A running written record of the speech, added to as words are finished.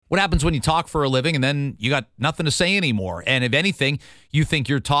What happens when you talk for a living and then you got nothing to say anymore? And if anything, you think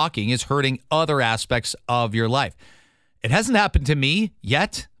your talking is hurting other aspects of your life. It hasn't happened to me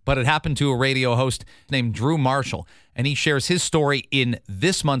yet, but it happened to a radio host named Drew Marshall, and he shares his story in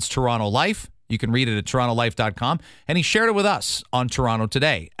this month's Toronto Life. You can read it at torontolife.com, and he shared it with us on Toronto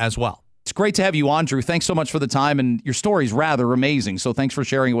Today as well. It's great to have you on, Drew. Thanks so much for the time, and your story's rather amazing, so thanks for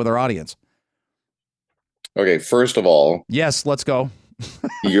sharing it with our audience. Okay, first of all... Yes, let's go.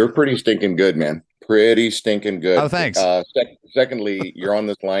 You're pretty stinking good, man. Pretty stinking good. Oh, thanks. Secondly, you're on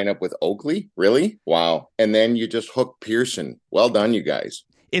this lineup with Oakley? Really? Wow. And then you just hooked Pearson. Well done, you guys.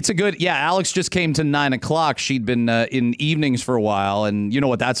 It's a good, Alex just came to 9 o'clock. She'd been in evenings for a while, and you know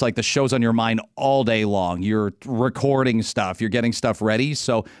what that's like. The show's on your mind all day long. You're recording stuff. You're getting stuff ready.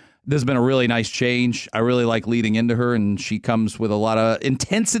 So this has been a really nice change. I really like leading into her, and she comes with a lot of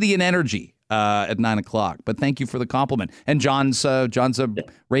intensity and energy at 9 o'clock. But thank you for the compliment. And John's a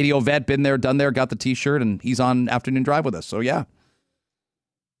radio vet, been there, done there, got the T-shirt, and he's on Afternoon Drive with us. So, yeah.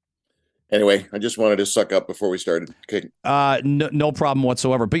 Anyway, I just wanted to suck up before we started. Okay. No problem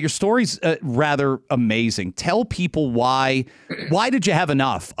whatsoever. But your story's rather amazing. Tell people why did you have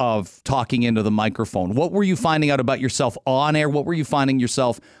enough of talking into the microphone? What were you finding out about yourself on air? What were you finding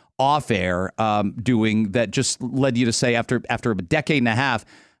yourself off air doing that just led you to say after a decade and a half,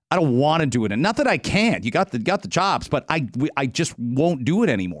 I don't want to do it? And not that I can't. You got the chops, but I just won't do it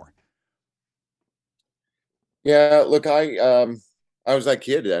anymore. Yeah, look, I was that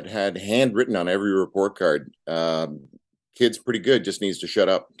kid that had handwritten on every report card. Kid's pretty good, just needs to shut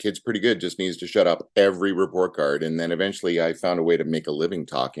up. Kid's pretty good, just needs to shut up. Every report card. And then eventually I found a way to make a living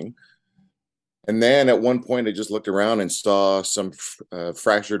talking. And then at one point I just looked around and saw some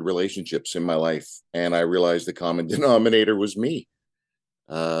fractured relationships in my life. And I realized the common denominator was me.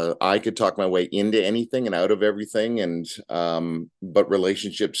 I could talk my way into anything and out of everything. And but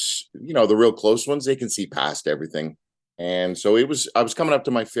relationships, the real close ones, they can see past everything. And so I was coming up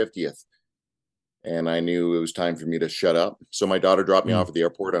to my 50th, and I knew it was time for me to shut up. So my daughter dropped me off at the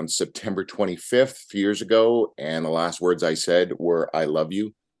airport on September 25th, a few years ago. And the last words I said were, I love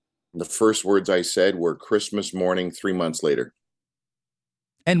you. The first words I said were Christmas morning, 3 months later.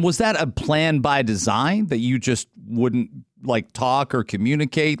 And was that a plan by design that you just wouldn't talk or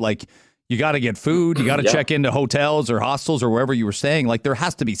communicate? Like, you got to get food, you got to check into hotels or hostels or wherever you were staying. Like, there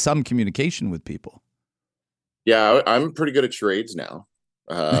has to be some communication with people. Yeah, I'm pretty good at charades now.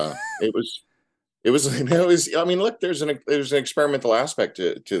 It was. I mean, look, there's an experimental aspect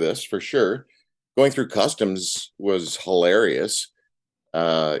to this for sure. Going through customs was hilarious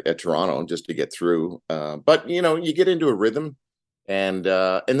at Toronto just to get through. But you get into a rhythm, and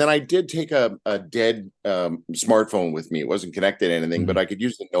then I did take a dead smartphone with me. It wasn't connected to anything, but I could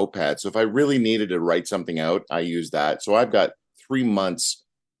use the notepad. So if I really needed to write something out, I used that. So I've got 3 months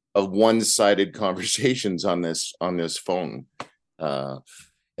of one-sided conversations on this phone.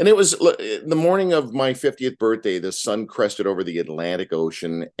 And it was the morning of my 50th birthday. The sun crested over the Atlantic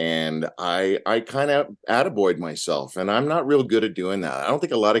Ocean, and I kind of attaboyed myself. And I'm not real good at doing that. I don't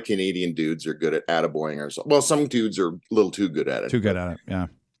think a lot of Canadian dudes are good at attaboying ourselves. Well, some dudes are a little too good at it. Too good at it, yeah.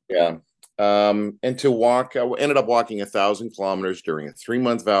 Yeah. And to walk, I ended up walking 1,000 kilometers during a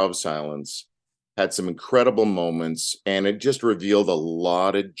 3-month vow of silence. Had some incredible moments, and it just revealed a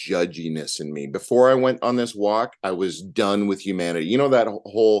lot of judginess in me. Before I went on this walk, I was done with humanity. That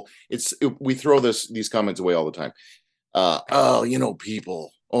whole, we throw these comments away all the time.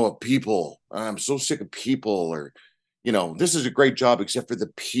 People. Oh, people. I'm so sick of people. Or, this is a great job except for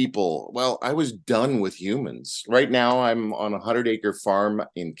the people. Well, I was done with humans. Right now, I'm on a 100-acre farm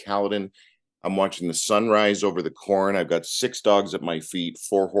in Caledon. I'm watching the sunrise over the corn. I've got 6 dogs at my feet,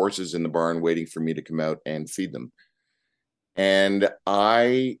 4 horses in the barn waiting for me to come out and feed them. And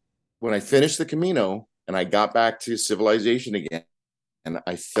when I finished the Camino and I got back to civilization again, and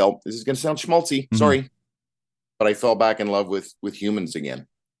I felt, this is going to sound schmaltzy, sorry, but I fell back in love with humans again.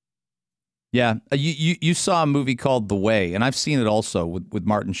 Yeah. You saw a movie called The Way, and I've seen it also with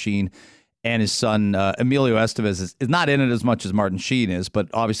Martin Sheen. And his son, Emilio Estevez, is not in it as much as Martin Sheen is, but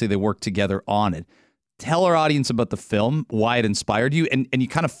obviously they work together on it. Tell our audience about the film, why it inspired you, and you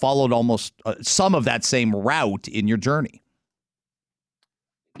kind of followed almost some of that same route in your journey.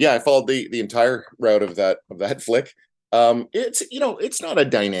 Yeah, I followed the entire route of that flick. It's not a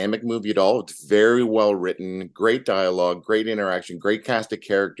dynamic movie at all. It's very well written, great dialogue, great interaction, great cast of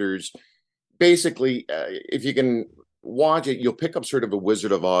characters. Basically, if you can watch it, you'll pick up sort of a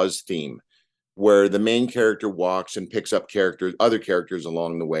Wizard of Oz theme, where the main character walks and picks up other characters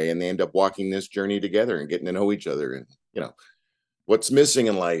along the way, and they end up walking this journey together and getting to know each other, and what's missing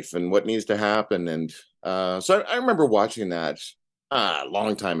in life and what needs to happen. And so I remember watching that a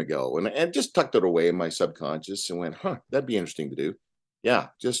long time ago, and just tucked it away in my subconscious and went, huh, that'd be interesting to do. Yeah,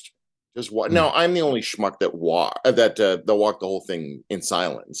 just what? Mm. Now I'm the only schmuck that they'll walk the whole thing in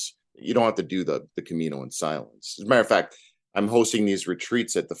silence. You don't have to do the Camino in silence. As a matter of fact, I'm hosting these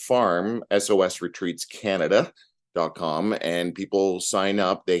retreats at the farm, sosretreatscanada.com, and people sign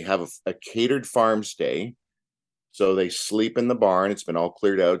up. They have a catered farm stay. So they sleep in the barn. It's been all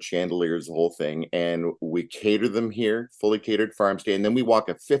cleared out, chandeliers, the whole thing. And we cater them here, fully catered farm stay. And then we walk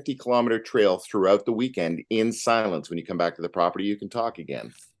a 50-kilometer trail throughout the weekend in silence. When you come back to the property, you can talk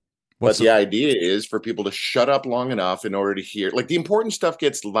again. But the idea is for people to shut up long enough in order to hear. Like, the important stuff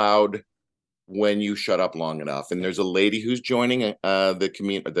gets loud when you shut up long enough. And there's a lady who's joining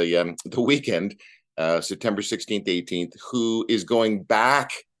the weekend, September 16th, 18th, who is going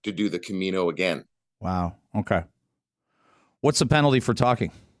back to do the Camino again. Wow. Okay. What's the penalty for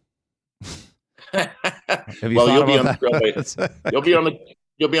talking? Well, you'll be on the trail. You'll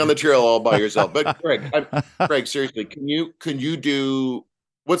be on the trail all by yourself. But Greg, seriously, can you do?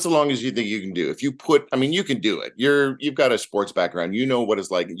 What's the longest you think you can do? If you you can do it. You've got a sports background. You know what it's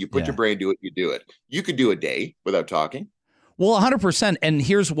like. You put your brain to it. You do it. You could do a day without talking. Well, 100%. And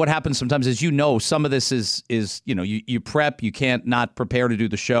here's what happens sometimes is, some of this is you prep, you can't not prepare to do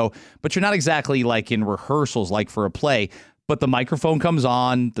the show, but you're not exactly like in rehearsals like for a play. But the microphone comes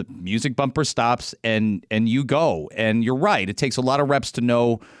on, the music bumper stops, and you go. And you're right. It takes a lot of reps to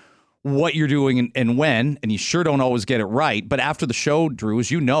know what you're doing and when, and you sure don't always get it right. But after the show, Drew,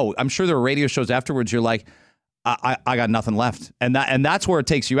 as you know, I'm sure there are radio shows afterwards, you're like, I got nothing left. And that's where it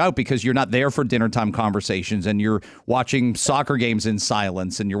takes you out, because you're not there for dinner time conversations, and you're watching soccer games in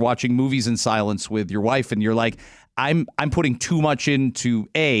silence, and you're watching movies in silence with your wife, and you're like, I'm putting too much into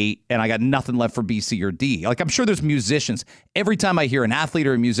A, and I got nothing left for B, C, or D. Like, I'm sure there's musicians. Every time I hear an athlete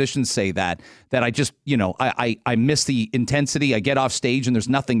or a musician say that I just, I miss the intensity. I get off stage and there's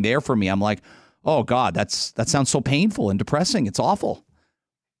nothing there for me. I'm like, oh God, that sounds so painful and depressing. It's awful.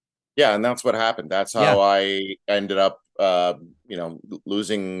 Yeah, and that's what happened. That's how I ended up,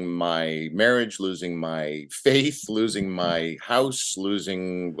 losing my marriage, losing my faith, losing my house,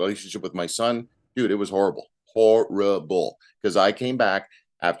 losing relationship with my son. Dude, it was horrible. Because I came back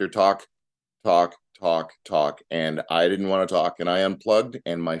after talk, and I didn't want to talk, and I unplugged,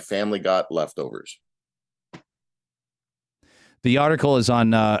 and my family got leftovers. The article is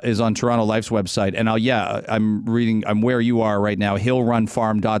on Toronto Life's website, and I'm reading. I'm where you are right now,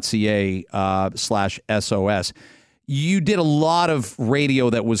 hillrunfarm.ca/SOS. You did a lot of radio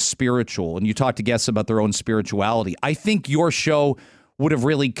that was spiritual, and you talked to guests about their own spirituality. I think your show would have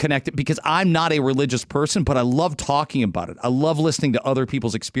really connected, because I'm not a religious person, but I love talking about it. I love listening to other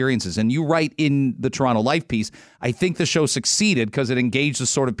people's experiences. And you write in the Toronto Life piece, I think the show succeeded because it engaged the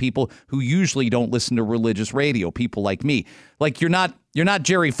sort of people who usually don't listen to religious radio, people like me. Like, you're not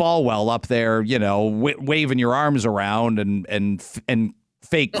Jerry Falwell up there, waving your arms around and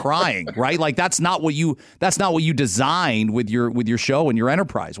fake crying, right? Like, that's not what you designed with your show and your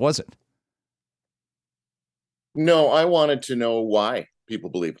enterprise, was it? No, I wanted to know why people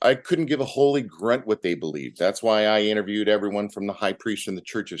believe. I couldn't give a holy grunt what they believed. That's why I interviewed everyone from the high priest in the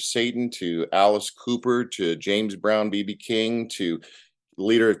Church of Satan to Alice Cooper to James Brown, B.B. King, to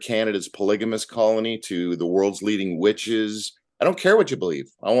leader of Canada's polygamous colony, to the world's leading witches. I don't care what you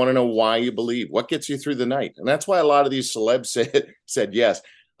believe. I want to know why you believe. What gets you through the night? And that's why a lot of these celebs said yes.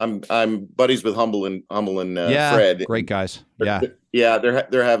 I'm buddies with Humble and Fred. Great guys. Yeah, yeah.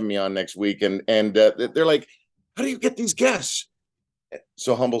 They're having me on next week, and they're like, how do you get these guests?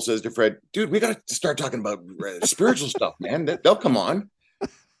 So Humble says to Fred, dude, we got to start talking about spiritual stuff, man. They'll come on.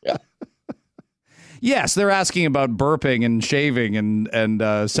 Yeah. Yes, they're asking about burping and shaving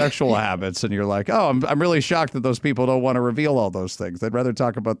and sexual habits, and you're like, oh, I'm really shocked that those people don't want to reveal all those things. They'd rather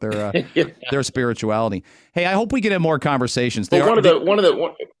talk about their their spirituality. Hey, I hope we get in more conversations. Go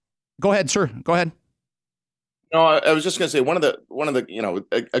ahead, sir. Go ahead. No, I was just going to say one of the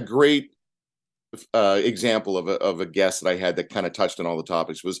a great example of a guest that I had that kind of touched on all the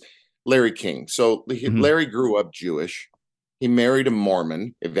topics was Larry King. So Larry grew up Jewish. He married a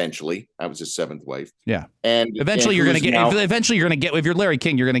Mormon eventually. I was his seventh wife. Yeah. And eventually you're going to get, if you're Larry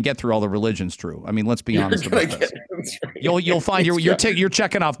King, you're going to get through all the religions, Drew. I mean, let's be honest about this. Right. You'll find you're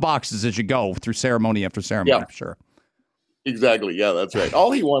checking off boxes as you go through ceremony after ceremony, for sure. Exactly. Yeah, that's right. All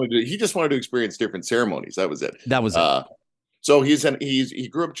he wanted to, he just wanted to experience different ceremonies. That was it. So he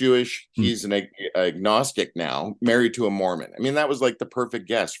grew up Jewish. He's an agnostic now, married to a Mormon. I mean, that was like the perfect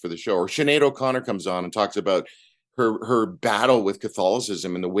guest for the show. Or Sinead O'Connor comes on and talks about her battle with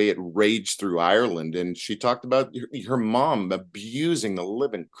Catholicism and the way it raged through Ireland. And she talked about her mom abusing the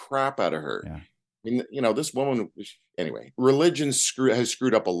living crap out of her. Yeah. I mean, this woman, anyway, religion has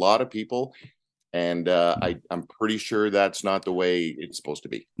screwed up a lot of people. And I'm pretty sure that's not the way it's supposed to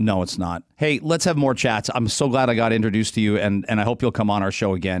be. No, it's not. Hey, let's have more chats. I'm so glad I got introduced to you, and I hope you'll come on our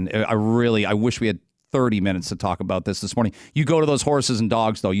show again. I wish we had 30 minutes to talk about this morning. You go to those horses and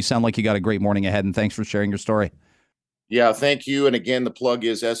dogs, though. You sound like you got a great morning ahead, and thanks for sharing your story. Yeah, thank you. And again, the plug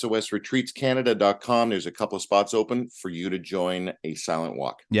is sosretreatscanada.com. There's a couple of spots open for you to join a silent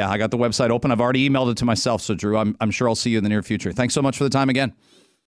walk. Yeah, I got the website open. I've already emailed it to myself. So, Drew, I'm sure I'll see you in the near future. Thanks so much for the time again.